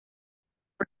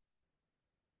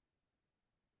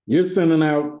You're sending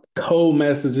out cold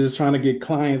messages trying to get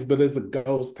clients, but it's a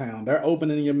ghost town. They're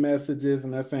opening your messages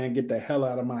and they're saying, get the hell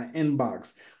out of my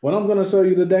inbox. What I'm going to show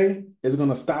you today is going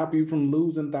to stop you from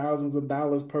losing thousands of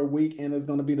dollars per week. And it's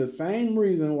going to be the same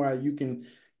reason why you can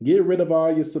get rid of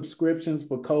all your subscriptions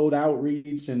for cold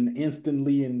outreach and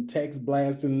instantly and text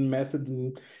blasting,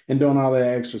 messaging, and doing all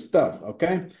that extra stuff.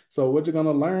 Okay. So, what you're going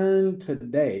to learn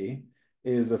today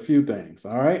is a few things.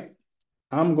 All right.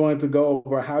 I'm going to go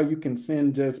over how you can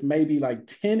send just maybe like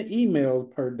 10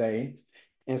 emails per day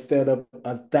instead of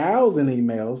 1,000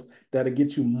 emails that'll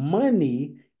get you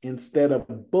money instead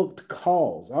of booked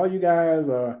calls. All you guys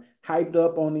are hyped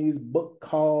up on these book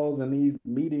calls and these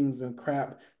meetings and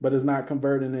crap, but it's not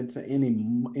converting into any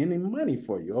money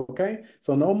for you. Okay,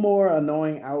 so no more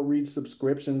annoying outreach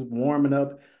subscriptions, warming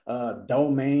up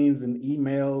domains and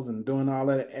emails and doing all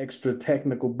that extra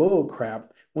technical bull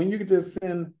crap when you could just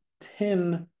send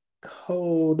 10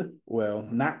 code, well,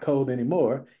 not code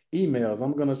anymore, emails.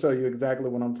 I'm going to show you exactly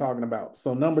what I'm talking about.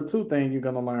 So, number two thing you're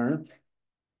going to learn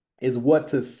is what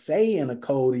to say in a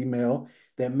cold email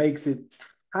that makes it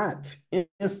hot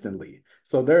instantly.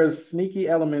 So, there's sneaky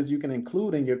elements you can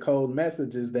include in your cold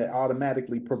messages that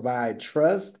automatically provide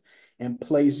trust and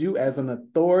place you as an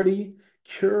authority,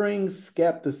 curing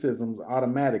skepticisms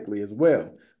automatically as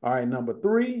well. All right, number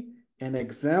three, an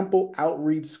example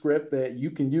outreach script that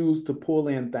you can use to pull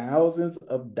in thousands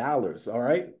of dollars. All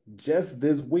right, just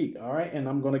this week. All right, and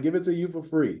I'm going to give it to you for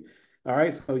free. All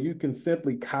right, so you can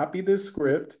simply copy this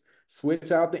script,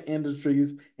 switch out the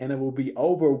industries, and it will be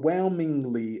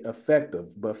overwhelmingly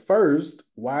effective. But first,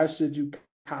 why should you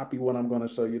copy what I'm going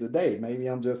to show you today? Maybe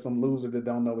I'm just some loser that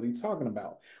don't know what he's talking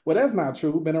about. Well, that's not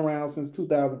true. Been around since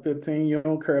 2015. You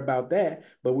don't care about that,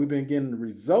 but we've been getting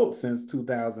results since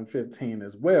 2015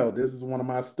 as well. This is one of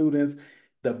my students.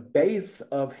 The base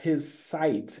of his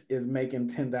site is making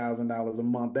 $10,000 a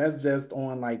month. That's just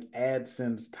on like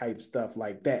AdSense type stuff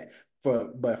like that.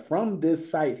 But from this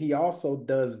site, he also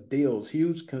does deals,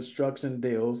 huge construction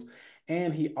deals,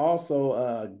 and he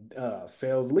also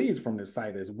sells leads from this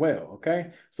site as well.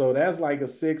 Okay, so that's like a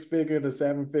six-figure to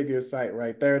seven-figure site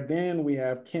right there. Then we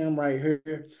have Kim right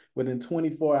here. Within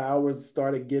 24 hours,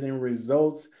 started getting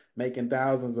results, making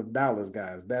thousands of dollars,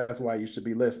 guys. That's why you should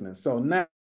be listening. So now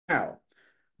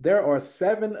there are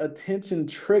 7 attention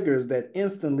triggers that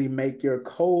instantly make your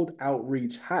cold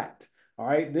outreach hot. All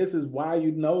right. This is why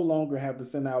you no longer have to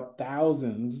send out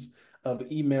thousands of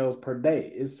emails per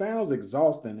day. It sounds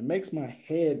exhausting. It makes my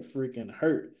head freaking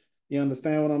hurt. You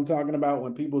understand what I'm talking about?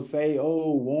 When people say,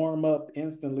 oh, warm up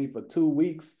instantly for 2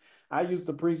 weeks. I used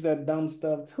to preach that dumb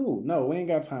stuff too. No, we ain't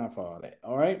got time for all that.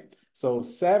 All right. So,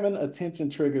 7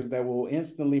 attention triggers that will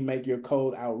instantly make your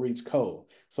cold outreach cold.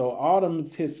 So,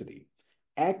 automaticity,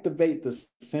 activate the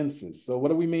senses. So, what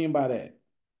do we mean by that?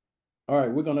 All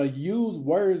right, we're going to use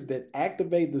words that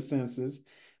activate the senses.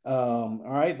 All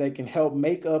right, they can help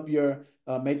make your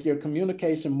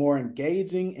communication more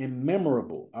engaging and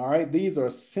memorable. All right, these are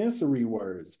sensory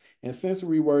words, and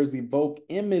sensory words evoke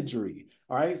imagery.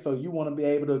 All right, so you want to be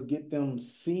able to get them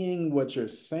seeing what you're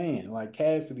saying, like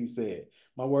Cassidy said.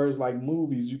 My words like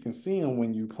movies, you can see them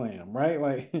when you play them, right?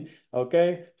 Like,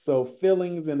 okay, so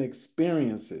feelings and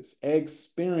experiences,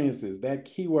 that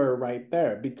keyword right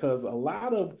there, because a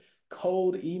lot of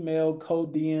cold email,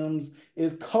 cold DMs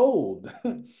is cold,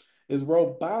 is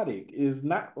robotic, is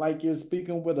not like you're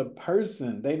speaking with a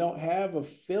person. They don't have a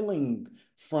feeling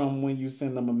from when you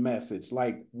send them a message.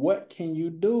 Like, what can you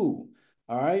do?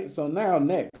 All right. So now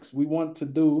next, we want to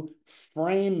do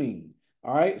framing.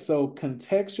 All right. So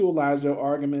contextualize your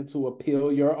argument to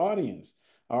appeal your audience.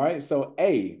 All right. So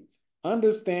A,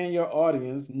 understand your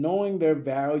audience, knowing their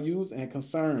values and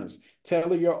concerns.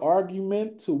 Tailor your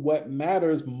argument to what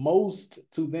matters most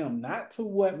to them, not to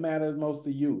what matters most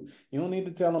to you. You don't need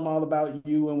to tell them all about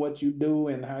you and what you do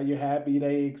and how you're happy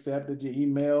they accepted your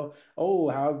email. Oh,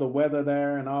 how's the weather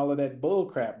there and all of that bull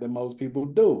crap that most people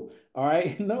do. All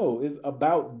right. No, it's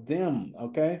about them.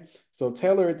 Okay. So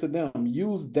tailor it to them.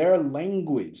 Use their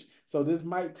language. So this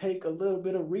might take a little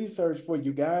bit of research for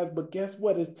you guys, but guess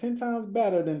what? It's 10 times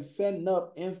better than setting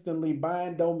up instantly,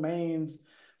 buying domains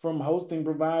from hosting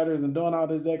providers and doing all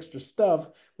this extra stuff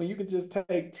when you can just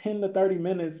take 10 to 30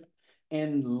 minutes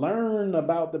and learn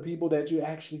about the people that you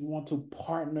actually want to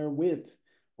partner with,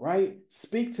 right?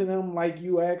 Speak to them like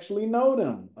you actually know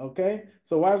them, okay?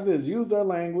 So watch this. Use their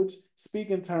language, speak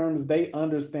in terms they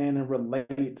understand and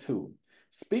relate to.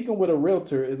 Speaking with a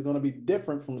realtor is going to be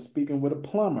different from speaking with a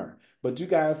plumber, but you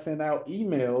guys send out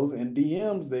emails and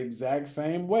DMs the exact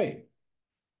same way.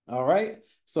 All right.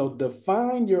 So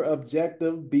define your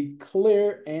objective, be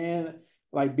clear and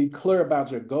like be clear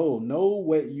about your goal, know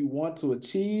what you want to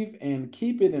achieve, and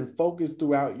keep it in focus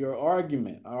throughout your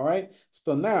argument. All right.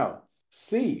 So now,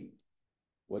 C,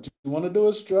 what you want to do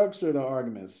is structure the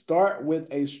argument. Start with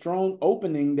a strong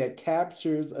opening that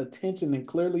captures attention and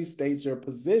clearly states your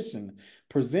position.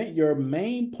 Present your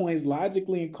main points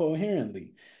logically and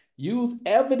coherently. Use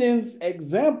evidence,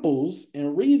 examples,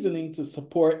 and reasoning to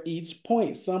support each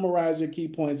point. Summarize your key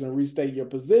points and restate your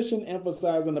position,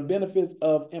 emphasizing the benefits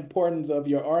of importance of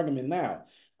your argument. Now,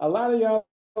 a lot of y'all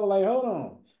are like, hold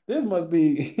on, this must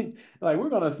be like we're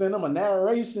gonna send them a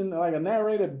narration, like a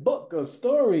narrated book, a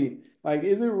story. Like,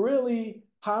 is it really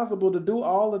possible to do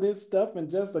all of this stuff in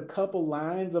just a couple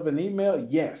lines of an email?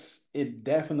 Yes, it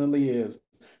definitely is.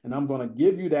 And I'm going to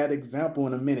give you that example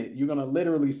in a minute. You're going to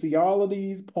literally see all of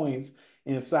these points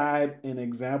inside an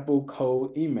example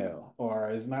code email, or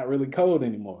it's not really code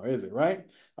anymore, is it, right?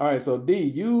 All right, so D,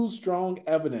 use strong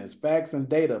evidence, facts, and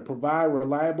data. Provide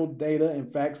reliable data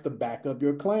and facts to back up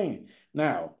your claim.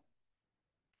 Now,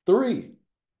 3,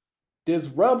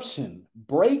 disruption,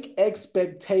 break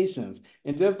expectations.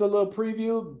 And just a little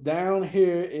preview down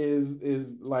here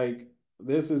is like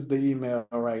this is the email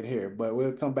right here, but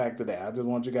we'll come back to that. I just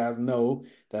want you guys to know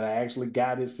that I actually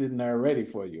got it sitting there ready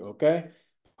for you. Okay.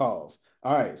 Pause.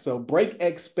 All right. So break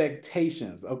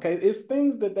expectations. Okay. It's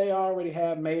things that they already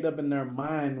have made up in their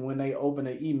mind when they open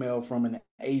an email from an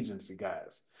agency,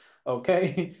 guys.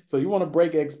 Okay. So you want to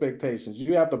break expectations.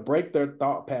 You have to break their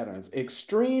thought patterns.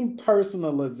 Extreme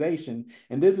personalization.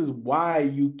 And this is why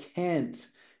you can't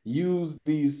use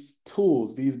these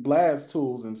tools, these blast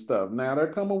tools and stuff. Now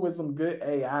they're coming with some good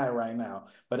AI right now.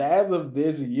 But as of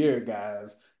this year,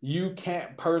 guys, you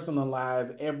can't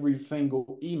personalize every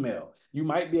single email. You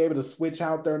might be able to switch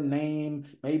out their name,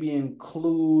 maybe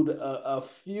include a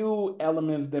few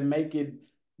elements that make it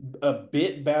a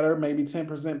bit better, maybe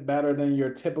 10% better than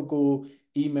your typical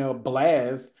email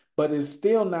blast, but it's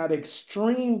still not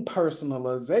extreme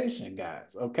personalization,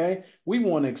 guys. Okay. We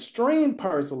want extreme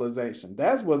personalization.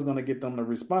 That's what's going to get them to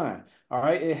respond. All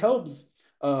right. It helps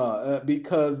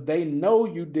because they know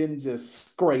you didn't just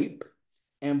scrape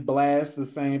and blast the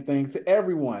same thing to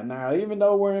everyone. Now, even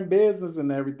though we're in business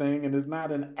and everything, and it's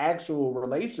not an actual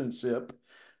relationship,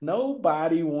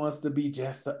 nobody wants to be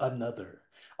just another.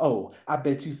 Oh, I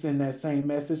bet you send that same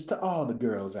message to all the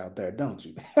girls out there, don't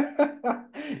you?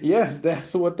 Yes,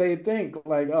 that's what they think.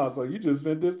 Like, oh, so you just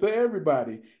sent this to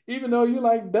everybody. Even though you're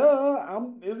like, duh,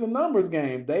 it's a numbers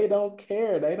game. They don't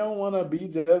care. They don't want to be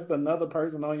just another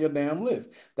person on your damn list.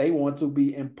 They want to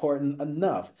be important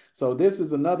enough. So this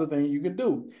is another thing you can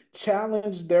do.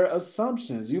 Challenge their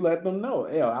assumptions. You let them know,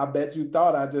 hell, I bet you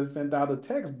thought I just sent out a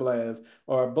text blast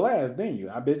or a blast, didn't you?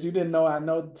 I bet you didn't know I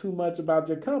know too much about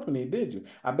your company, did you?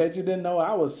 I bet you didn't know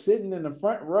I was sitting in the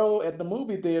front row at the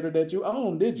movie theater that you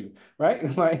own, did you? Right?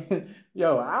 Like,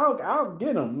 yo, I'll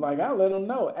get them. Like, I'll let them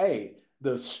know, hey,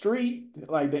 the street,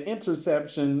 like the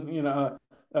interception,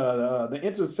 the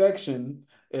intersection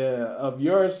of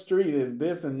your street is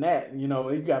this and that. You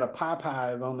know, you got a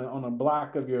Popeyes on a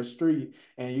block of your street,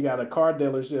 and you got a car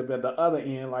dealership at the other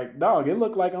end. Like, dog, it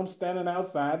looked like I'm standing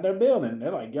outside their building.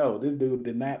 They're like, yo, this dude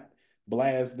did not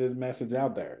blast this message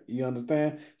out there. You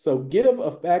understand? So give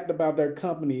a fact about their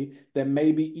company that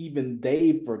maybe even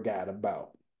they forgot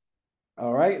about.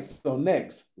 All right. So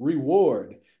next,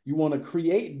 reward. You want to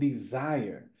create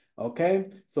desire. Okay.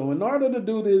 So in order to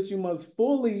do this, you must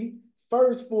fully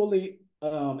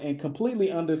and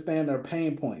completely understand their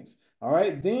pain points. All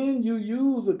right. Then you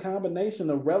use a combination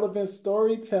of relevant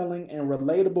storytelling and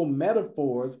relatable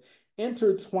metaphors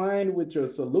intertwined with your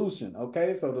solution.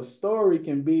 Okay. So the story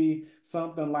can be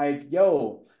something like,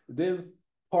 yo, this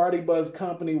Party Bus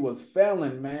company was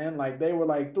failing, man. Like they were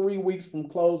like 3 weeks from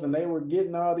closing. They were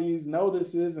getting all these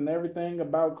notices and everything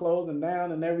about closing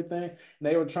down and everything. And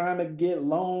they were trying to get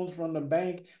loans from the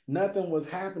bank. Nothing was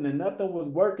happening. Nothing was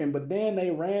working. But then they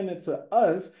ran into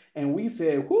us and we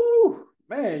said, whoo,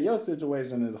 man, your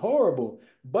situation is horrible.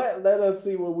 But let us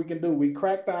see what we can do. We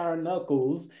cracked our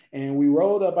knuckles and we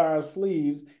rolled up our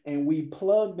sleeves and we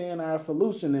plugged in our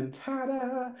solution. And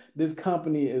ta-da, this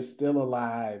company is still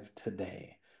alive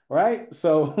today, right?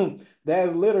 So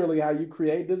that's literally how you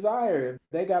create desire. If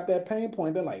they got that pain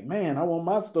point, they're like, man, I want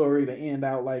my story to end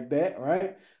out like that,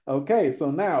 right? Okay,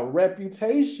 so now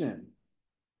reputation,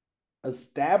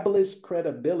 establish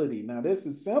credibility. Now, this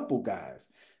is simple, guys.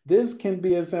 This can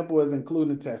be as simple as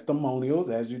including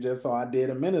testimonials, as you just saw I did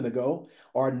a minute ago,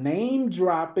 or name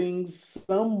dropping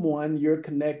someone you're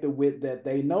connected with that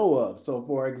they know of. So,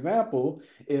 for example,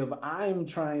 if I'm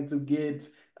trying to get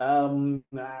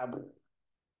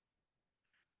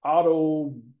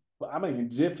auto, I mean,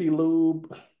 Jiffy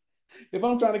Lube. If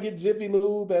I'm trying to get Jiffy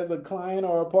Lube as a client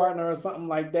or a partner or something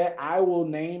like that, I will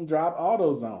name drop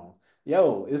AutoZone.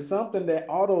 Yo, it's something that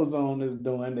AutoZone is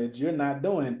doing that you're not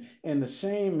doing. And the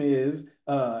shame is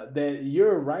that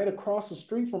you're right across the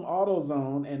street from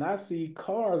AutoZone, and I see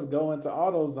cars go into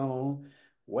AutoZone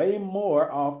way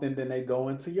more often than they go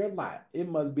into your lot. It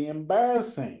must be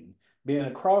embarrassing being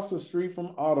across the street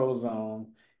from AutoZone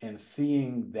and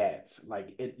seeing that.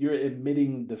 Like you're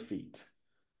admitting defeat,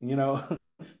 you know?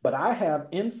 But I have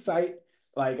insight,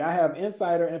 like I have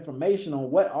insider information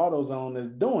on what AutoZone is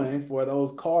doing for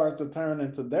those cars to turn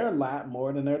into their lot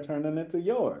more than they're turning into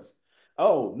yours.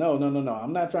 Oh, no, no, no, no.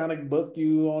 I'm not trying to book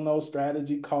you on no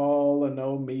strategy call or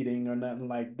no meeting or nothing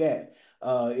like that.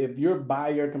 If you're by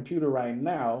your computer right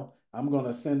now, I'm going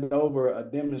to send over a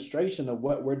demonstration of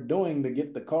what we're doing to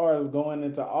get the cars going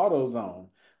into AutoZone.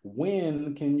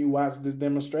 When can you watch this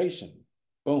demonstration?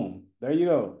 Boom. There you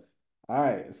go. All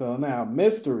right, so now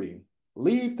mystery.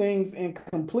 Leave things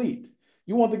incomplete.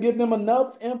 You want to give them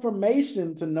enough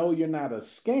information to know you're not a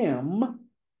scam.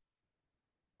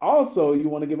 Also, you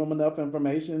want to give them enough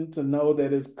information to know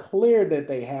that it's clear that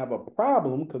they have a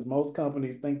problem because most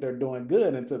companies think they're doing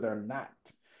good until they're not,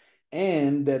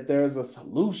 and that there's a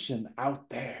solution out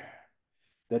there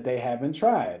that they haven't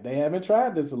tried. They haven't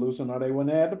tried the solution or they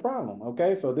wouldn't have had the problem.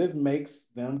 Okay, so this makes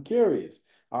them curious.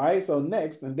 All right, so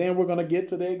next, and then we're going to get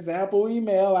to the example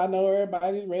email. I know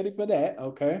everybody's ready for that.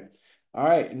 Okay. All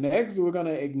right, next we're going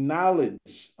to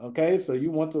acknowledge. Okay, so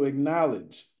you want to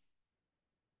acknowledge,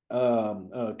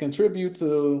 contribute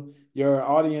to your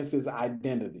audience's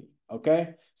identity.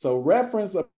 Okay, so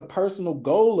reference a personal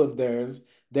goal of theirs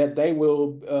that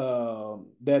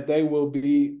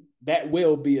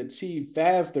will be achieved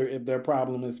faster if their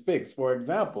problem is fixed. For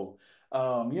example,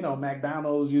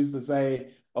 McDonald's used to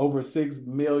say over 6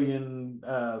 million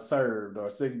served or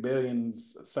 6 billion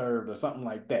served or something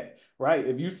like that, right?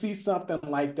 If you see something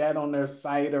like that on their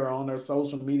site or on their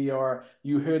social media, or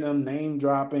you hear them name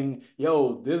dropping,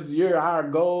 yo, this year our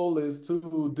goal is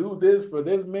to do this for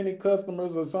this many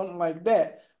customers or something like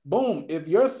that. Boom. If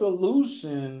your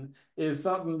solution is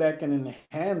something that can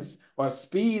enhance or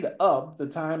speed up the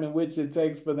time in which it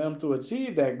takes for them to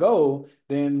achieve that goal,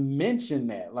 then mention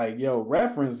that. Like, yo,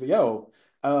 reference, yo,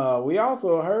 we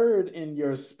also heard in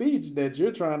your speech that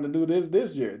you're trying to do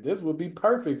this year. This would be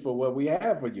perfect for what we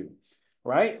have for you,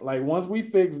 right? Like once we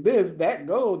fix this, that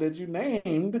goal that you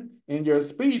named in your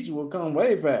speech will come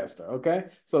way faster. Okay.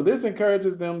 So this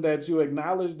encourages them that you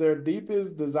acknowledge their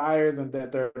deepest desires and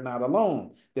that they're not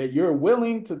alone, that you're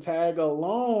willing to tag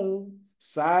along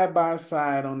side by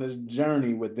side on this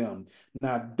journey with them.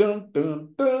 Now, dun,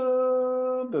 dun,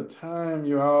 dun, the time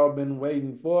you all been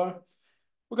waiting for.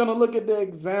 We're going to look at the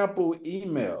example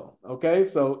email. Okay,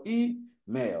 so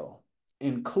email,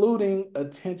 including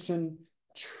attention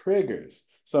triggers.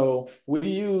 So we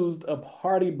used a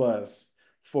party bus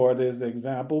for this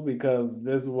example because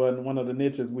this was one of the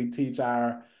niches we teach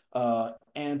our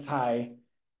anti-agency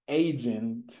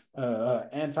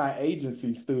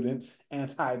students,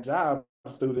 anti-job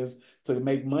students to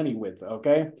make money with.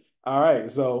 Okay. All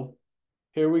right. So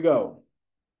here we go.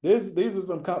 These are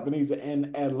some companies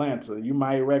in Atlanta. You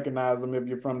might recognize them if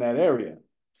you're from that area.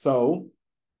 So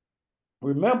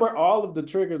remember all of the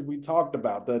triggers we talked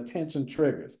about, the attention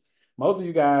triggers. Most of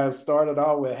you guys started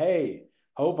out with, hey,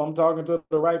 hope I'm talking to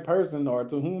the right person, or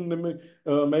to whom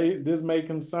this may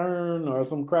concern, or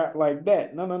some crap like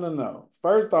that. No, no, no, no.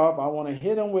 First off, I want to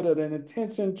hit them with an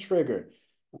attention trigger.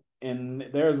 And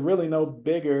there's really no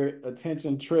bigger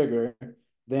attention trigger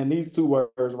than these two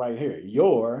words right here.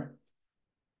 Your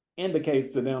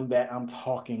indicates to them that I'm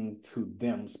talking to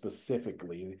them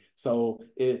specifically. So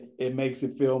it makes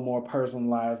it feel more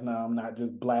personalized. Now I'm not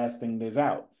just blasting this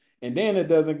out. And then it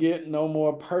doesn't get no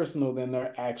more personal than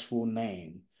their actual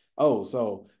name. Oh,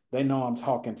 so they know I'm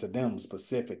talking to them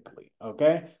specifically.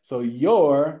 Okay. So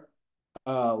your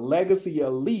legacy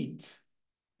elite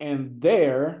and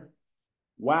their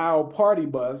wow party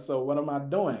bus. So what am I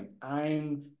doing?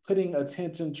 I'm putting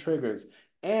attention triggers,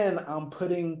 and I'm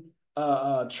putting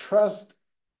trust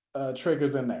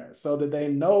triggers in there so that they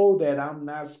know that I'm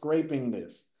not scraping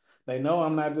this. They know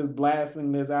I'm not just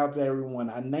blasting this out to everyone.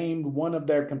 I named one of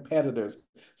their competitors.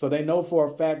 So they know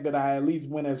for a fact that I at least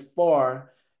went as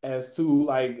far as to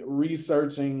like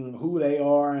researching who they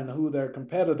are and who their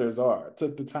competitors are.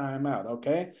 Took the time out.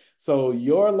 Okay. So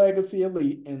your legacy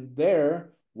elite and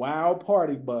their wow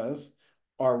party bus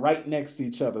are right next to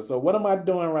each other. So what am I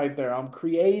doing right there? I'm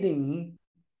creating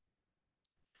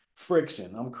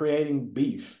friction. I'm creating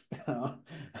beef.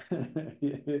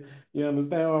 You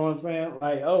understand what I'm saying?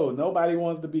 Like, oh, nobody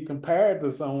wants to be compared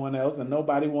to someone else, and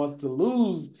nobody wants to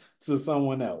lose to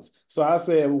someone else. So I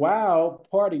said, wow,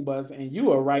 party bus, and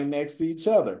you are right next to each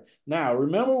other. Now,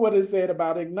 remember what it said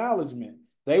about acknowledgement.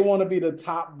 They want to be the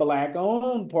top black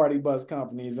owned party bus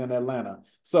companies in Atlanta.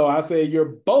 So I said,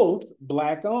 you're both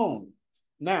black owned.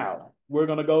 Now, we're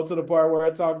going to go to the part where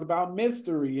it talks about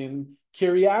mystery and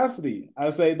curiosity. I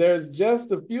say there's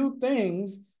just a few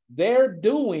things they're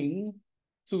doing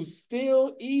to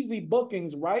steal easy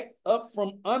bookings right up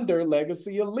from under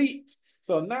Legacy Elite.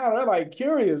 So now they're like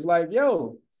curious, like,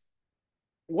 yo,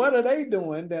 what are they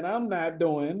doing that I'm not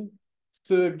doing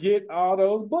to get all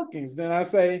those bookings? Then I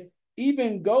say,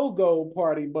 even go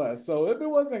party bus. So if it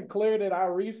wasn't clear that I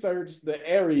researched the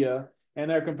area and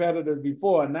their competitors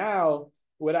before, now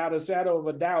without a shadow of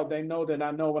a doubt, they know that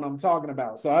I know what I'm talking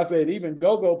about. So I said, even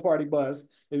go party bus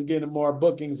is getting more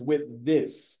bookings with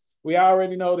this. We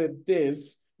already know that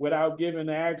this, without giving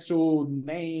the actual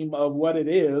name of what it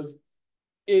is,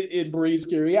 it breeds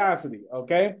curiosity.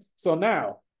 Okay. So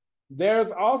now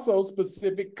there's also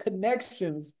specific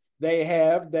connections they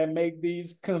have that make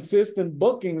these consistent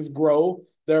bookings grow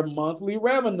their monthly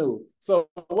revenue. So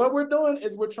what we're doing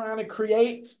is we're trying to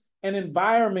create an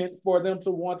environment for them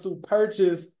to want to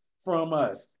purchase from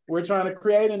us. We're trying to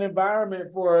create an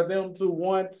environment for them to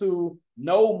want to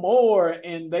know more,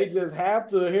 and they just have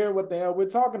to hear what the hell we're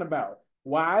talking about.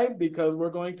 Why? Because we're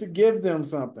going to give them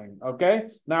something. Okay.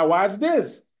 Now watch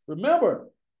this. Remember,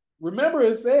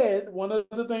 it said one of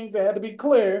the things that had to be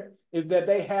clear is that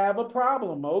they have a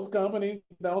problem. Most companies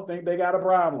don't think they got a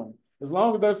problem. As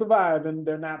long as they're surviving,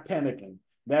 they're not panicking.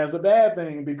 That's a bad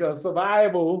thing because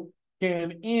survival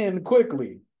can end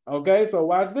quickly. Okay, so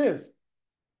watch this.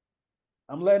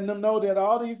 I'm letting them know that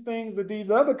all these things that these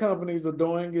other companies are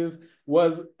doing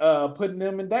was putting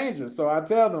them in danger. So I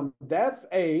tell them that's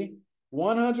a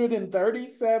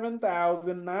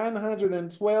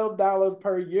 $137,912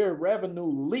 per year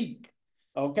revenue leak.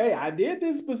 Okay, I did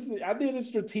this. I did it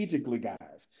strategically,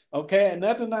 guys. Okay, and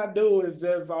nothing I do is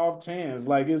just off chance.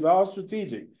 Like it's all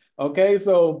strategic. Okay,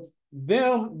 so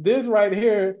this right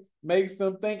here makes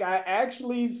them think I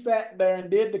actually sat there and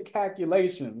did the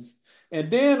calculations, and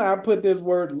then I put this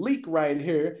word leak right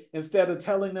here instead of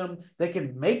telling them they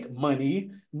can make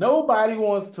money. Nobody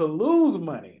wants to lose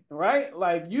money, right?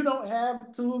 Like you don't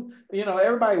have to,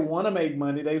 everybody want to make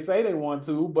money. They say they want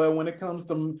to, but when it comes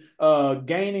to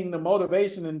gaining the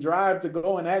motivation and drive to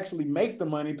go and actually make the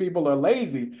money, people are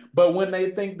lazy. But when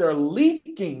they think they're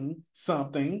leaking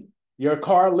something, your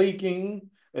car leaking,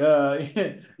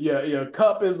 your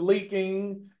cup is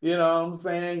leaking, you know what I'm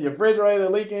saying? Your refrigerator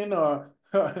leaking, or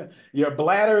your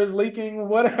bladder is leaking,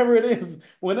 whatever it is.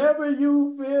 Whenever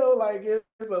you feel like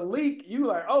it's a leak, you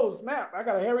like, oh snap, I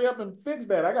gotta hurry up and fix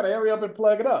that. I gotta hurry up and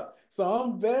plug it up. So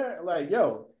I'm very like,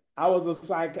 yo, I was a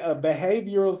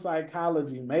behavioral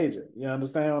psychology major. You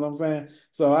understand what I'm saying?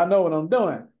 So I know what I'm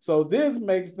doing. So this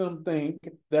makes them think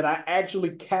that I actually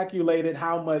calculated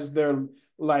how much they're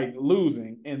like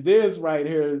losing. And this right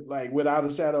here, like without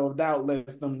a shadow of doubt,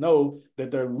 lets them know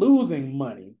that they're losing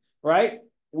money, right?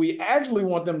 We actually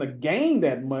want them to gain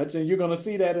that much, and you're going to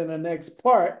see that in the next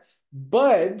part.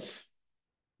 But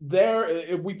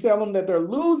if we tell them that they're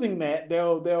losing that,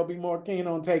 they'll be more keen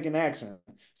on taking action.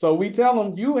 So we tell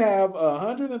them you have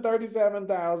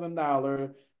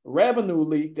 $137,000 revenue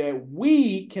leak that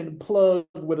we can plug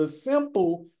with a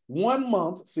simple 1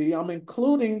 month. See, I'm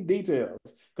including details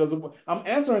because I'm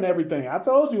answering everything. I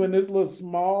told you in this little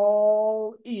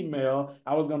small email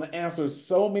I was going to answer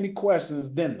so many questions,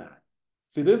 didn't I?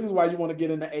 See, this is why you want to get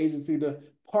in the agency to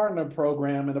partner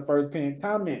program in the first pinned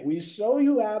comment. We show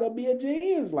you how to be a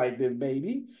genius like this,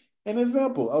 baby. And it's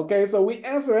simple. Okay. So we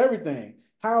answer everything.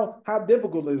 How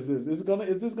difficult is this? Is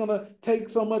this gonna take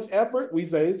so much effort? We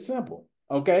say it's simple.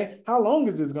 Okay. How long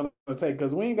is this gonna take?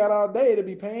 Because we ain't got all day to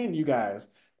be paying you guys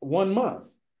 1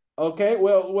 month. Okay.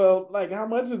 Well, like how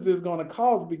much is this gonna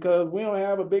cost? Because we don't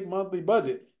have a big monthly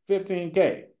budget,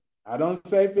 15K. I don't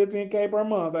say 15K per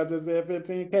month. I just said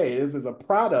 15K. This is a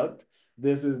product.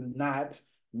 This is not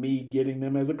me getting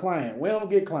them as a client. We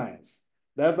don't get clients.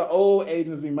 That's the old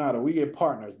agency model. We get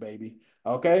partners, baby.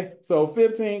 Okay. So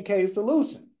 15K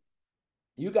solution.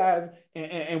 You guys,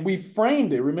 and we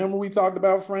framed it. Remember, we talked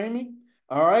about framing?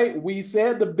 All right. We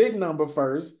said the big number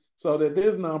first so that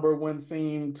this number wouldn't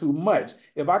seem too much.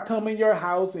 If I come in your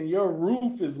house and your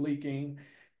roof is leaking,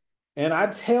 and I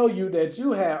tell you that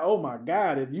you have, oh my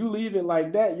God, if you leave it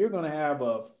like that, you're going to have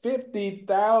a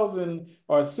 $50,000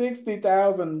 or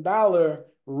 $60,000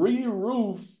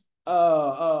 re-roof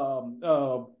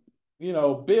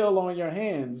bill on your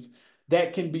hands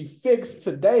that can be fixed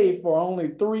today for only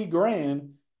 3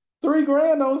 grand. 3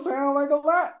 grand don't sound like a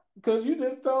lot because you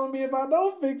just told me if I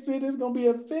don't fix it, it's gonna be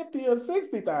a 50 or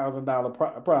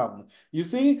 $60,000 problem. You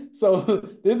see, so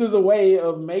this is a way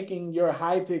of making your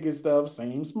high ticket stuff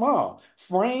seem small.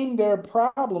 Frame their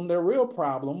problem, their real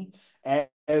problem,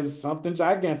 as something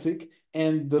gigantic,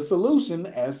 and the solution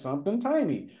as something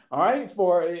tiny. All right.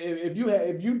 For if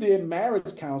you did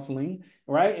marriage counseling,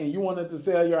 right, and you wanted to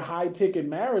sell your high ticket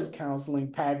marriage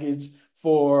counseling package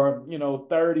for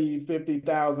 30,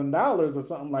 $50,000 or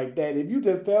something like that. If you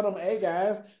just tell them, hey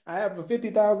guys, I have a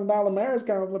 $50,000 marriage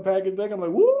counseling package, they're gonna be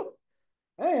like, woo,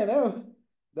 man,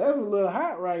 that's a little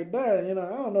hot right there. I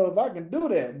don't know if I can do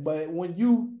that. But when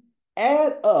you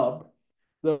add up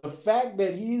the fact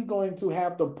that he's going to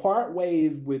have to part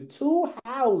ways with 2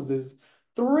 houses,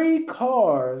 3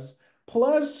 cars,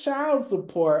 plus child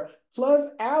support, plus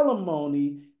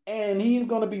alimony, and he's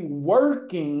going to be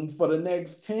working for the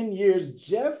next 10 years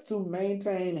just to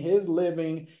maintain his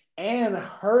living and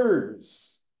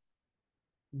hers,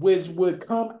 which would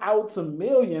come out to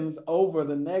millions over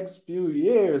the next few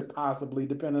years, possibly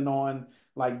depending on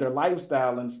like their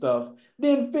lifestyle and stuff,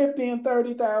 then 50 and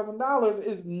 $30,000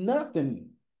 is nothing.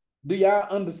 Do y'all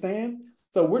understand?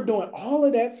 So we're doing all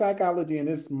of that psychology in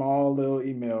this small little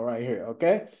email right here.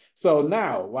 Okay. So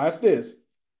now watch this.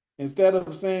 Instead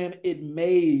of saying it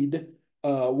made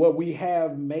what we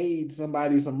have made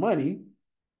somebody some money,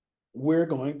 we're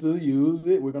going to use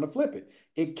it. We're going to flip it.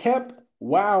 It kept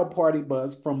Wild Party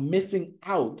Buzz from missing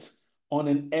out on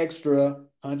an extra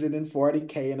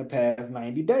 140K in the past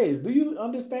 90 days. Do you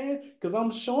understand? Because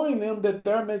I'm showing them that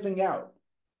they're missing out.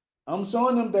 I'm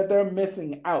showing them that they're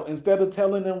missing out instead of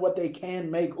telling them what they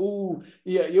can make. Ooh,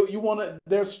 yeah, you want to,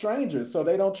 they're strangers, so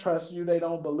they don't trust you, they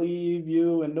don't believe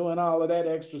you, and doing all of that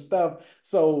extra stuff.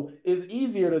 So it's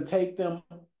easier to take them,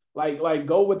 like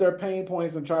go with their pain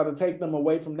points and try to take them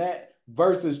away from that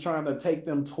versus trying to take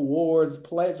them towards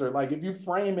pleasure. Like if you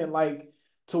frame it like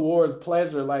towards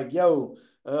pleasure, like, yo,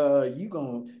 you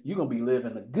gonna be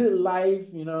living a good life,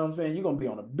 you know what I'm saying? You're gonna be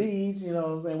on the beach, you know what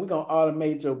I'm saying? We're gonna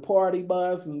automate your party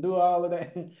bus and do all of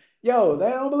that. Yo, they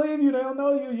don't believe you, they don't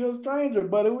know you, you're a stranger.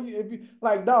 But if you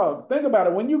like, dog, think about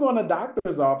it. When you go in the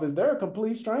doctor's office, they're a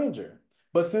complete stranger.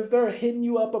 But since they're hitting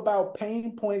you up about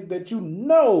pain points that you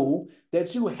know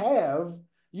that you have,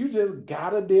 you just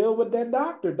gotta deal with that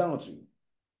doctor, don't you?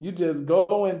 You just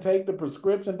go and take the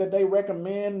prescription that they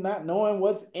recommend, not knowing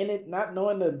what's in it, not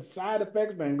knowing the side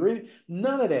effects, the ingredient,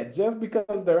 none of that. Just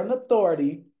because they're an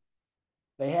authority,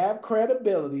 they have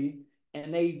credibility,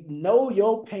 and they know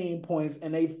your pain points,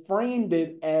 and they framed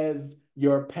it as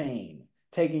your pain,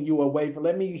 taking you away from,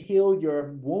 let me heal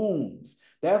your wounds.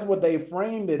 That's what they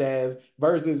framed it as,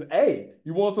 versus, hey,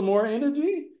 you want some more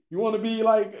energy? You want to be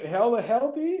like hella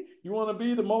healthy? You want to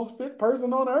be the most fit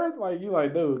person on earth? Like, you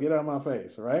like, dude, get out of my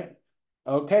face, right?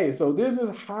 Okay, so this is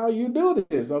how you do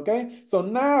this. Okay, so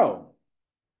now,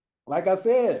 like I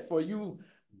said, for you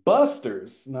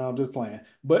busters, no, I'm just playing,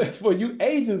 but for you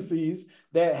agencies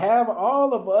that have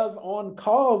all of us on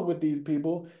calls with these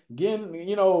people, getting,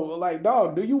 like,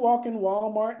 dog, do you walk in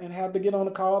Walmart and have to get on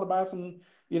a call to buy some,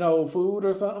 food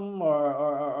or something?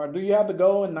 Or do you have to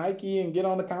go in Nike and get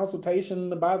on a consultation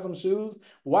to buy some shoes?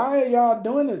 Why are y'all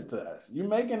doing this to us? You're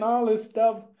making all this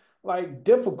stuff like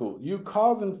difficult. You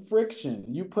causing friction.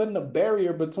 You putting a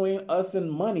barrier between us and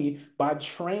money by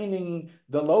training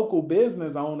the local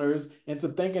business owners into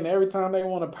thinking every time they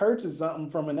want to purchase something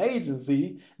from an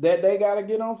agency that they got to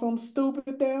get on some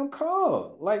stupid damn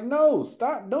call. Like, no,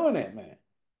 stop doing that, man.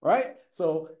 Right?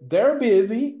 So they're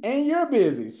busy and you're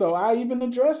busy. So I even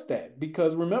addressed that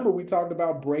because remember we talked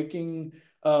about breaking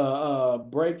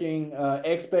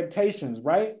expectations,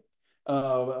 right?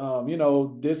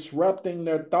 Disrupting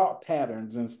their thought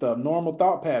patterns and stuff, normal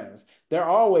thought patterns. They're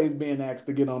always being asked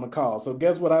to get on a call. So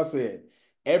guess what I said?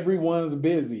 Everyone's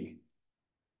busy.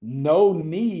 No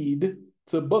need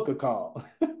to book a call.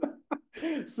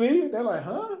 See, they're like,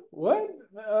 huh? What?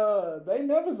 They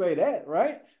never say that,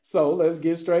 right? So let's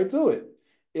get straight to it.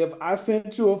 If I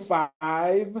sent you a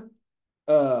I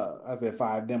said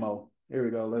five demo. Here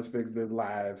we go. Let's fix this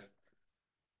live.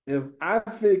 If I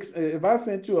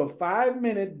sent you a 5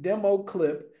 minute demo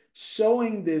clip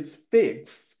showing this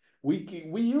fix, we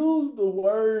use the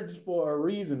words for a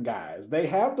reason, guys. It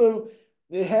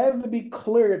has to be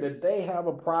clear that they have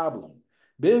a problem.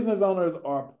 Business owners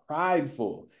are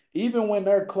prideful, even when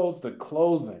they're close to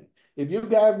closing. If you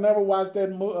guys never watched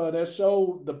that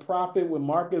show, The Profit with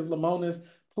Marcus Lemonis,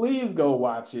 please go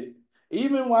watch it.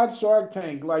 Even watch Shark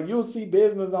Tank. Like you'll see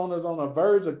business owners on the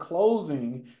verge of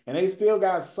closing and they still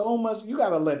got so much. You got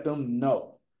to let them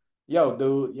know. Yo,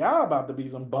 dude, y'all about to be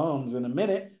some bums in a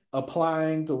minute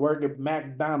applying to work at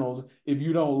McDonald's if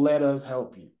you don't let us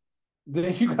help you.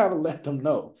 Then you got to let them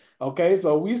know. Okay.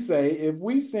 So we say if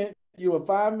we sent you a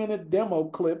 5 minute demo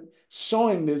clip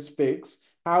showing this fix,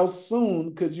 how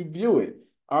soon could you view it?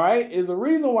 All right. Is a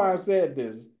reason why I said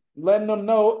this, letting them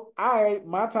know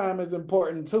my time is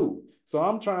important too. So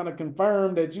I'm trying to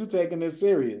confirm that you taking this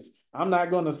serious. I'm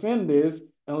not going to send this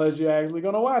unless you're actually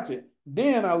going to watch it.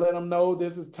 Then I let them know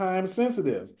this is time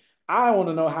sensitive. I want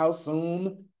to know how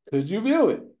soon could you view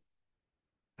it?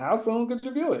 How soon could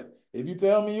you view it? If you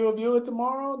tell me you'll view it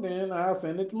tomorrow, then I'll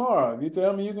send it tomorrow. If you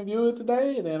tell me you can view it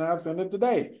today, then I'll send it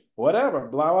today. Whatever,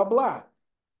 blah, blah, blah.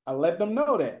 I let them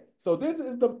know that. So this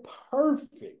is the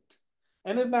perfect,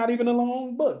 and it's not even a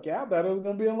long book. Yeah, I thought it was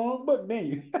going to be a long book, didn't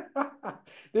you?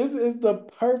 This is the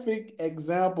perfect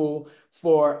example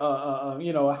for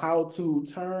how to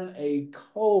turn a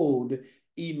cold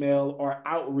email or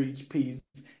outreach piece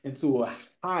into a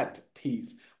hot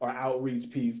piece or outreach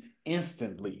piece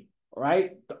instantly,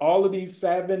 right? All of these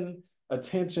 7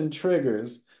 attention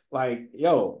triggers, like,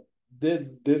 yo, this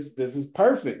is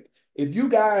perfect. If you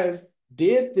guys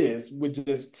did this with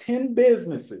just 10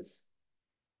 businesses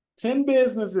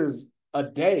a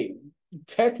day,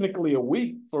 technically a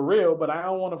week for real, but I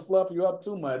don't want to fluff you up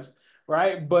too much,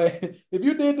 right? But if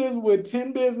you did this with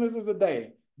 10 businesses a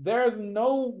day, there's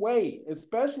no way,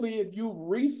 especially if you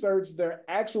research their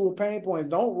actual pain points.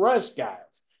 Don't rush,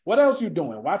 guys. What else you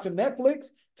doing? Watching Netflix?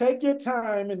 Take your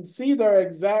time and see their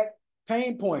exact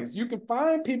pain points. You can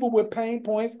find people with pain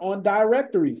points on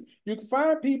directories. You can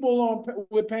find people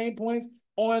with pain points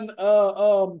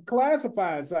on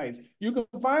classified sites. You can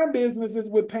find businesses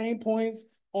with pain points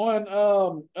on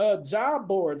job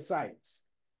board sites.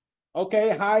 Okay,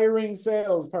 hiring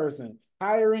salesperson,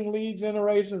 hiring lead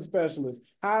generation specialists,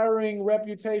 hiring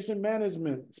reputation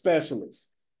management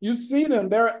specialists. You see them;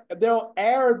 they'll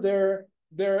air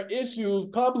their issues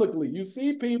publicly. You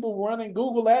see people running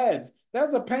Google ads.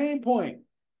 That's a pain point.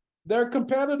 Their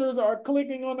competitors are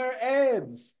clicking on their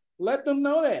ads. Let them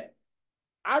know that.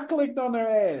 I clicked on their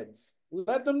ads.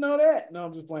 Let them know that. No,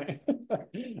 I'm just playing.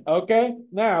 Okay,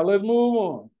 now let's move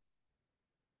on.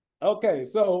 Okay,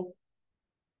 so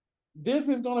this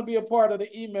is going to be a part of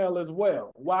the email as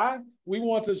well. Why? We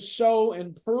want to show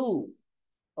and prove.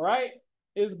 All right.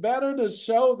 It's better to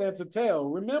show than to tell.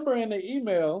 Remember in the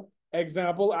email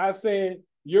example, I said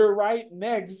you're right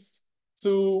next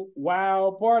to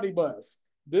Wow Party Bus.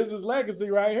 This is Legacy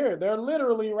right here. They're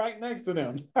literally right next to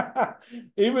them.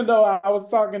 Even though I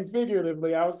was talking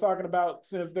figuratively, I was talking about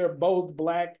since they're both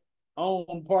Black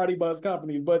owned party bus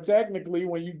companies. But technically,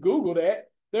 when you Google that,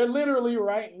 they're literally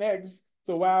right next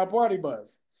to Wow Party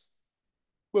Bus.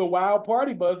 Well, Wild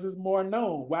Party Bus is more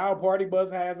known. Wild Party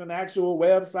Bus has an actual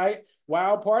website.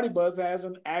 Wild Party Bus has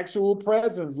an actual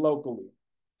presence locally.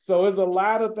 So there's a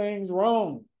lot of things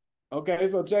wrong. Okay,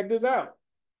 so check this out.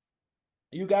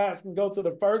 You guys can go to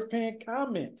the first pinned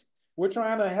comment. We're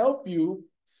trying to help you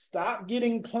stop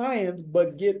getting clients,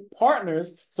 but get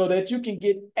partners so that you can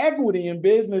get equity in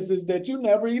businesses that you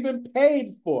never even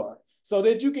paid for. So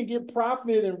that you can get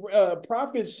profit and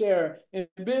profit share in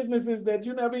businesses that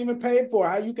you never even paid for.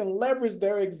 How you can leverage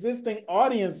their existing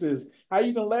audiences. How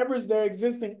you can leverage their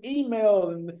existing email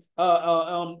and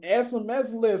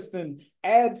SMS list and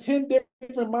add 10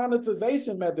 different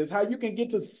monetization methods. How you can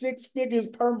get to 6 figures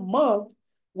per month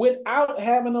without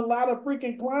having a lot of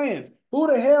freaking clients. Who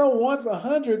the hell wants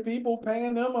 100 people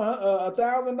paying them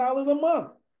 $1,000 a month?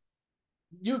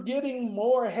 You're getting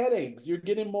more headaches. You're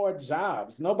getting more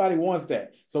jobs. Nobody wants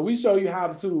that. So we show you how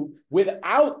to,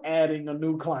 without adding a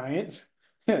new client,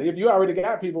 if you already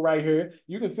got people right here,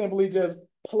 you can simply just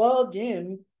plug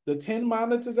in the 10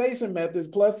 monetization methods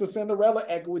plus the Cinderella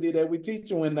equity that we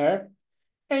teach you in there,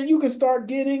 and you can start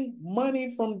getting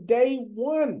money from day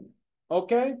one.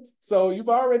 Okay, so you've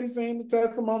already seen the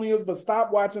testimonials, but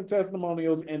stop watching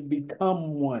testimonials and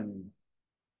become one.